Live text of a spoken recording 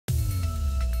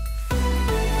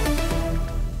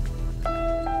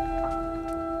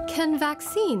Can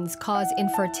vaccines cause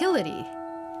infertility?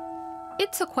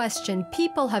 It's a question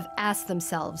people have asked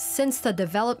themselves since the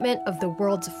development of the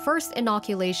world's first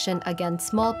inoculation against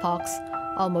smallpox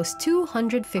almost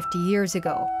 250 years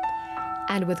ago.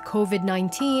 And with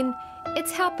COVID-19,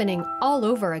 it's happening all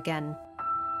over again.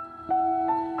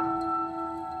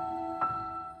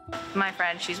 My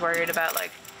friend, she's worried about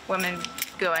women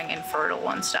going infertile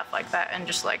and stuff like that, and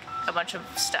just a bunch of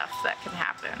stuff that can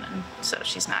happen, and so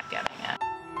she's not getting it.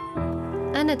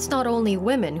 And it's not only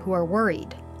women who are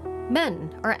worried.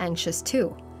 Men are anxious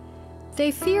too. They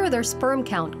fear their sperm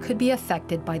count could be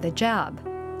affected by the jab.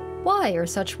 Why are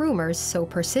such rumors so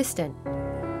persistent?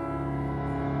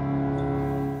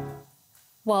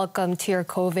 Welcome to your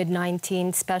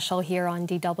COVID-19 special here on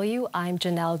DW. I'm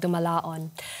Janelle Dumalaon.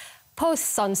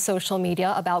 Posts on social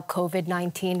media about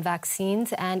COVID-19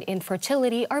 vaccines and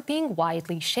infertility are being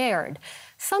widely shared.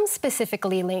 Some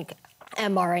specifically link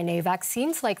mRNA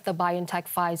vaccines like the BioNTech,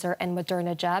 Pfizer, and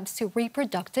Moderna jabs to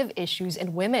reproductive issues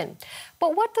in women.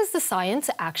 But what does the science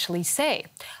actually say?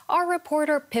 Our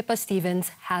reporter Pippa Stevens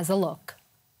has a look.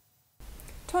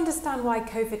 To understand why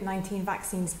COVID-19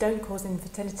 vaccines don't cause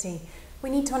infertility, we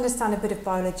need to understand a bit of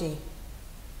biology.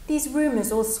 These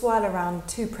rumours all swirl around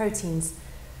two proteins.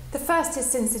 The first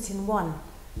is syncytin-1.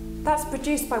 That's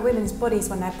produced by women's bodies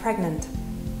when they're pregnant.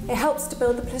 It helps to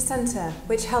build the placenta,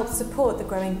 which helps support the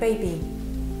growing baby.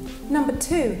 Number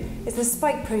two is the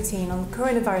spike protein on the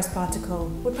coronavirus particle.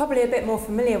 We're probably a bit more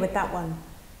familiar with that one.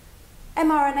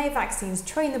 mRNA vaccines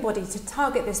train the body to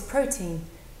target this protein,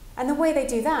 and the way they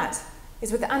do that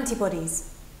is with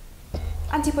antibodies.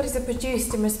 Antibodies are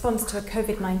produced in response to a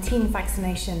COVID-19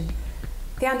 vaccination.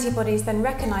 The antibodies then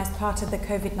recognise part of the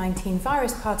COVID-19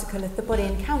 virus particle if the body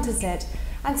encounters it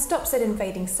and stops it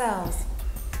invading cells.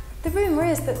 The rumour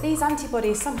is that these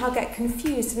antibodies somehow get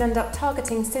confused and end up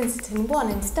targeting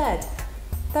syncytin-1 instead,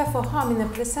 therefore harming the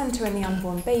placenta in the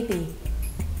unborn baby.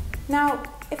 Now,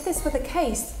 if this were the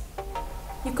case,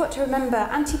 you've got to remember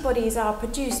antibodies are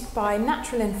produced by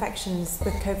natural infections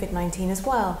with COVID-19 as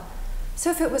well.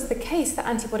 So if it was the case that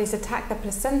antibodies attack the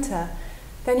placenta,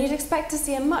 then you'd expect to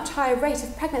see a much higher rate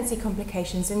of pregnancy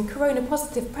complications in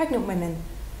corona-positive pregnant women.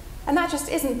 And that just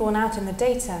isn't borne out in the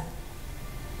data.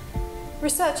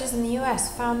 Researchers in the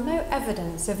US found no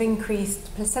evidence of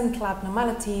increased placental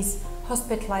abnormalities,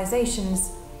 hospitalizations,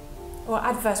 or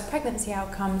adverse pregnancy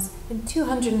outcomes in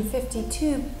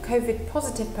 252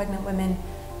 COVID-positive pregnant women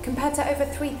compared to over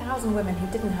 3,000 women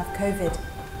who didn't have COVID.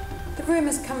 The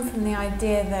rumours come from the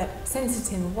idea that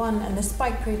syncytin-1 and the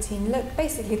spike protein look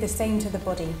basically the same to the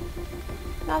body.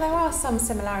 Now, there are some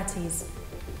similarities,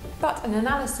 but an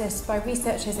analysis by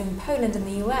researchers in Poland and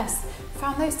the US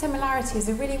found those similarities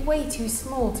are really way too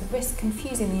small to risk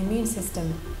confusing the immune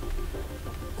system.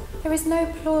 There is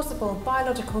no plausible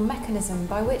biological mechanism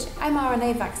by which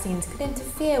mRNA vaccines could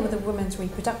interfere with a woman's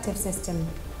reproductive system.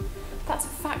 That's a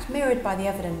fact mirrored by the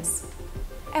evidence.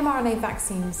 mRNA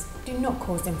vaccines do not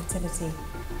cause infertility.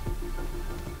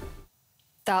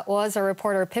 That was our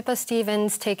reporter Pippa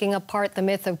Stevens taking apart the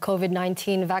myth of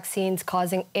COVID-19 vaccines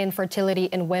causing infertility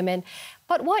in women.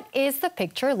 But what is the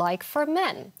picture like for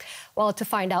men? Well, to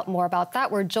find out more about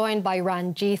that, we're joined by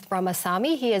Ranjith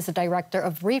Ramasamy. He is the Director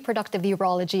of Reproductive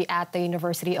Urology at the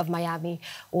University of Miami.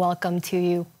 Welcome to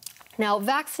you. Now,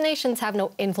 vaccinations have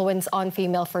no influence on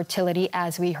female fertility,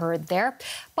 as we heard there.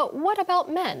 But what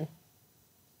about men?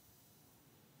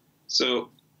 So,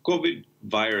 COVID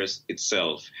virus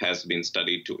itself has been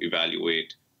studied to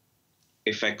evaluate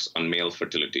effects on male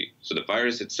fertility. So the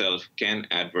virus itself can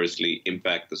adversely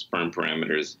impact the sperm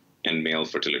parameters and male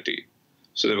fertility.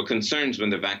 So there were concerns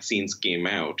when the vaccines came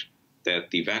out that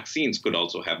the vaccines could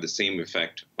also have the same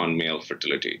effect on male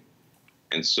fertility.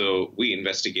 And so we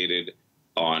investigated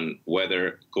on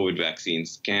whether COVID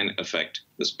vaccines can affect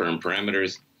the sperm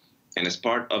parameters. And as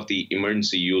part of the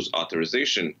emergency use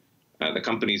authorization, the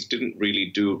companies didn't really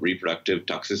do reproductive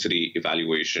toxicity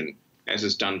evaluation as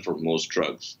is done for most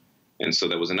drugs. And so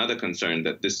there was another concern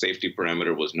that this safety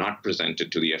parameter was not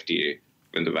presented to the FDA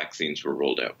when the vaccines were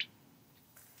rolled out.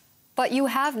 But you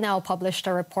have now published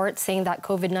a report saying that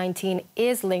COVID-19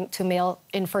 is linked to male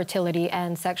infertility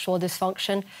and sexual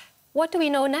dysfunction. What do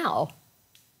we know now?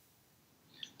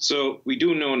 So we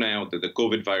do know now that the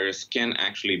COVID virus can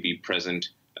actually be present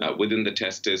within the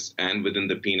testis and within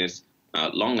the penis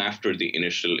long after the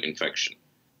initial infection.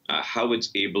 How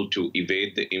it's able to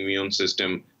evade the immune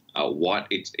system, what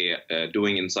it's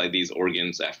doing inside these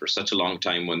organs after such a long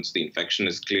time once the infection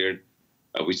is cleared,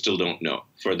 we still don't know.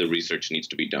 Further research needs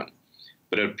to be done.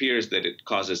 But it appears that it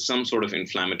causes some sort of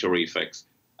inflammatory effects,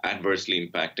 adversely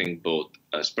impacting both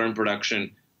sperm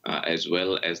production as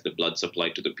well as the blood supply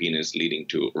to the penis, leading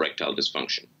to erectile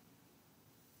dysfunction.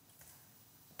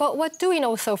 But what do we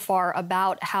know so far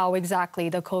about how exactly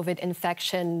the COVID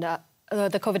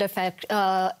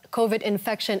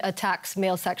infection attacks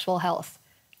male sexual health?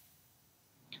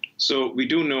 So we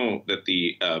do know that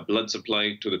the blood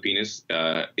supply to the penis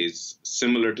is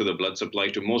similar to the blood supply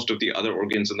to most of the other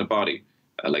organs in the body,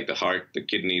 like the heart, the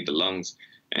kidney, the lungs.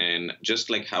 And just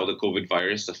like how the COVID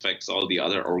virus affects all the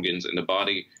other organs in the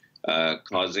body,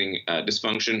 causing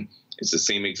dysfunction, it's the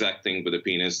same exact thing with the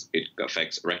penis. It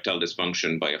affects erectile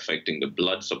dysfunction by affecting the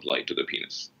blood supply to the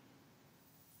penis.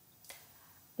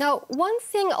 Now, one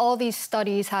thing all these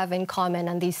studies have in common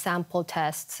and these sample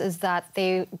tests is that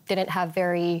they didn't have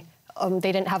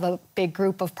a big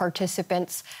group of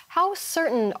participants. How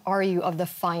certain are you of the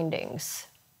findings?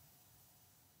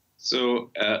 So,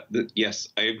 yes,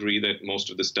 I agree that most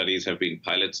of the studies have been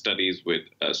pilot studies with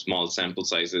small sample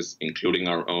sizes, including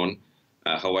our own.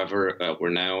 However, we're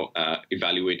now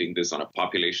evaluating this on a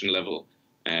population level,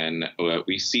 and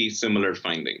we see similar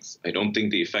findings. I don't think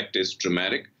the effect is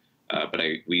dramatic, but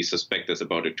we suspect there's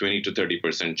about a 20 to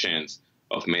 30% chance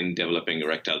of men developing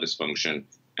erectile dysfunction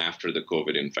after the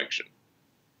COVID infection.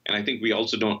 And I think we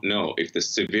also don't know if the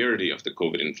severity of the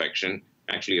COVID infection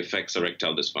actually affects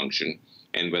erectile dysfunction,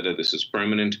 and whether this is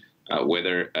permanent,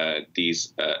 whether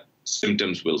these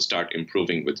symptoms will start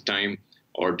improving with time,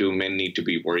 or do men need to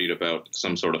be worried about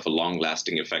some sort of a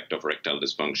long-lasting effect of erectile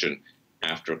dysfunction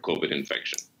after COVID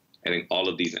infection. I think all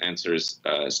of these answers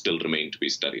still remain to be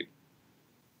studied.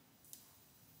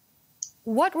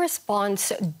 What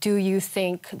response do you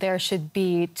think there should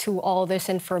be to all this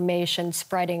information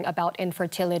spreading about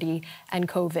infertility and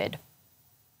COVID?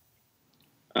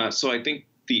 So I think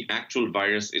the actual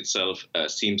virus itself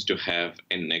seems to have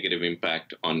a negative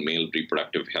impact on male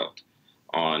reproductive health,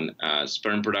 on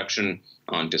sperm production,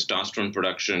 on testosterone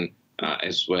production,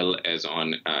 as well as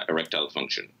on erectile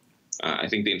function. I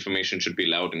think the information should be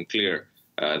loud and clear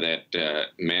that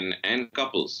men and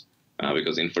couples,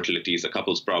 because infertility is a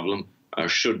couple's problem,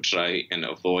 should try and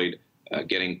avoid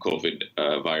getting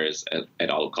COVID virus at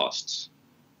all costs.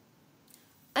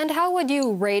 And how would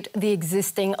you rate the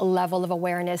existing level of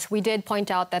awareness? We did point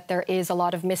out that there is a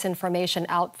lot of misinformation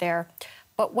out there,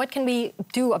 but what can we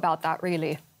do about that,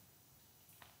 really?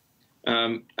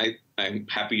 I'm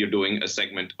happy you're doing a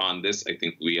segment on this. I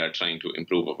think we are trying to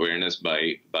improve awareness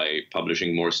by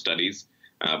publishing more studies,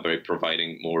 by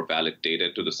providing more valid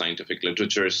data to the scientific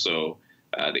literature, so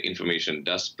the information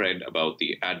does spread about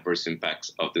the adverse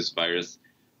impacts of this virus.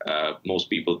 Most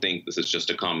people think this is just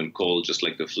a common cold, just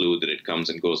like the flu, that it comes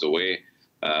and goes away.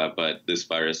 But this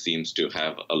virus seems to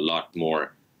have a lot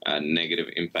more negative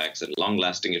impacts and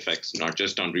long-lasting effects, not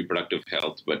just on reproductive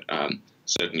health, but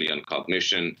certainly on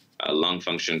cognition, lung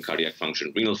function, cardiac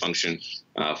function, renal function,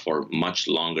 for much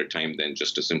longer time than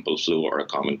just a simple flu or a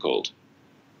common cold.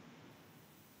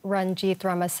 Ranjit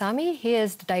Ramasamy, he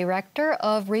is the Director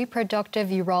of Reproductive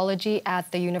Urology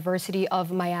at the University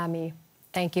of Miami.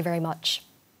 Thank you very much.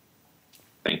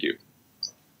 Thank you.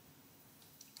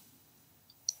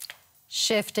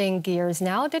 Shifting gears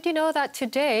now, did you know that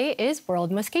today is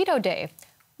World Mosquito Day?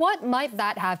 What might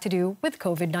that have to do with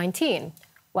COVID-19?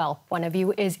 Well, one of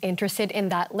you is interested in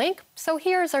that link, so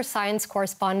here's our science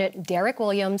correspondent, Derek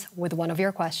Williams, with one of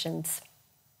your questions.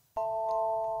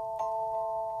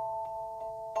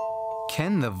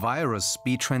 Can the virus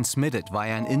be transmitted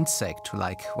via an insect,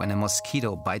 like when a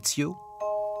mosquito bites you?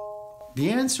 The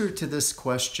answer to this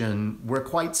question, we're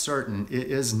quite certain,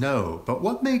 is no. But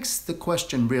what makes the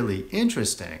question really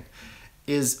interesting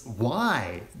is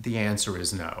why the answer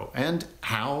is no, and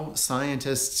how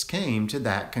scientists came to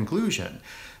that conclusion.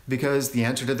 Because the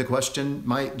answer to the question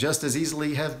might just as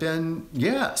easily have been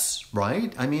yes,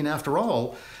 right? I mean, after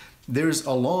all, there's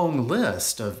a long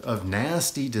list of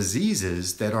nasty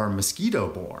diseases that are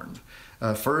mosquito-borne.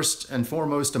 First and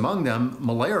foremost among them,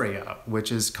 malaria,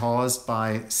 which is caused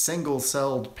by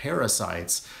single-celled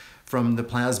parasites from the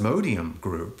Plasmodium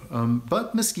group.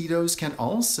 But mosquitoes can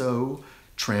also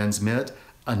transmit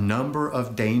a number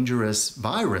of dangerous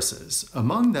viruses,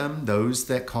 among them those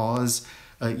that cause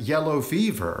yellow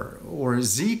fever or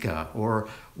Zika or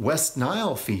West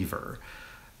Nile fever.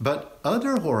 But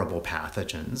other horrible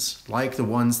pathogens, like the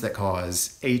ones that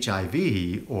cause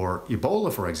HIV or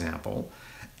Ebola, for example,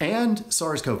 and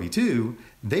SARS-CoV-2,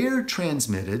 they're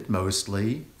transmitted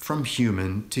mostly from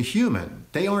human to human.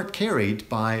 They aren't carried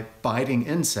by biting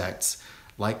insects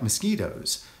like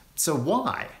mosquitoes. So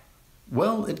why?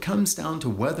 Well, it comes down to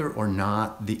whether or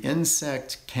not the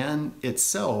insect can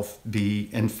itself be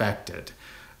infected.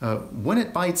 When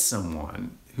it bites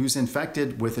someone who's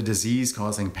infected with a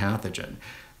disease-causing pathogen,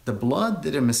 The blood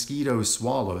that a mosquito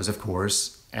swallows, of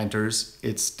course, enters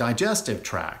its digestive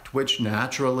tract, which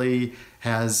naturally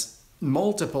has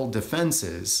multiple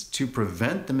defenses to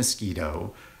prevent the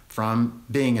mosquito from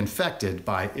being infected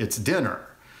by its dinner.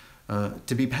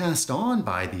 To be passed on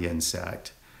by the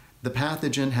insect, the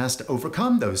pathogen has to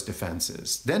overcome those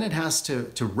defenses. Then it has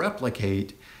to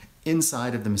replicate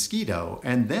inside of the mosquito,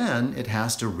 and then it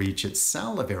has to reach its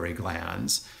salivary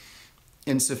glands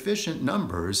in sufficient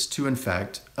numbers to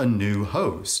infect a new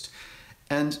host.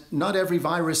 And not every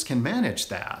virus can manage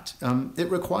that. It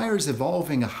requires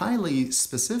evolving a highly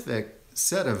specific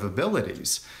set of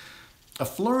abilities. A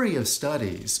flurry of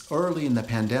studies early in the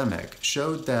pandemic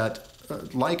showed that,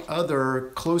 like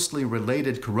other closely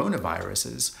related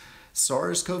coronaviruses,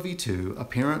 SARS-CoV-2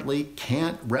 apparently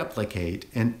can't replicate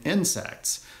in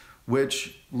insects,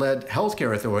 which led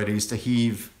healthcare authorities to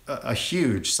heave a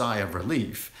huge sigh of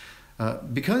relief.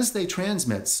 Because they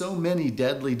transmit so many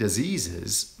deadly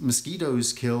diseases,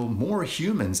 mosquitoes kill more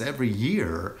humans every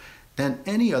year than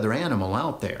any other animal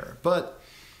out there. But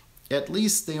at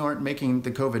least they aren't making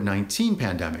the COVID-19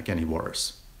 pandemic any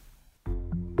worse.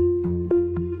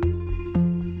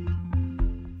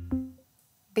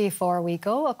 Before we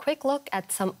go, a quick look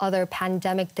at some other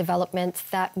pandemic developments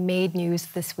that made news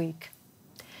this week.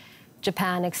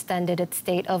 Japan extended its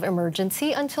state of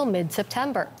emergency until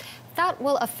mid-September. That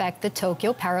will affect the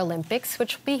Tokyo Paralympics,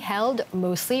 which will be held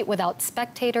mostly without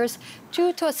spectators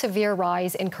due to a severe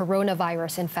rise in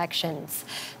coronavirus infections.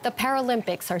 The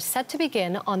Paralympics are set to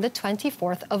begin on the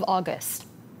 24th of August.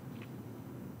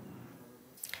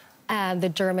 And the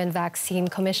German Vaccine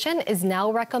Commission is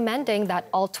now recommending that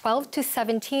all 12 to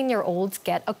 17-year-olds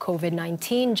get a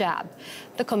COVID-19 jab.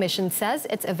 The Commission says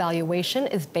its evaluation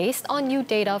is based on new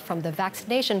data from the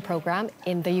vaccination program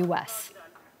in the U.S.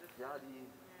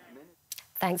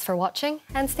 Thanks for watching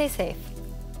and stay safe.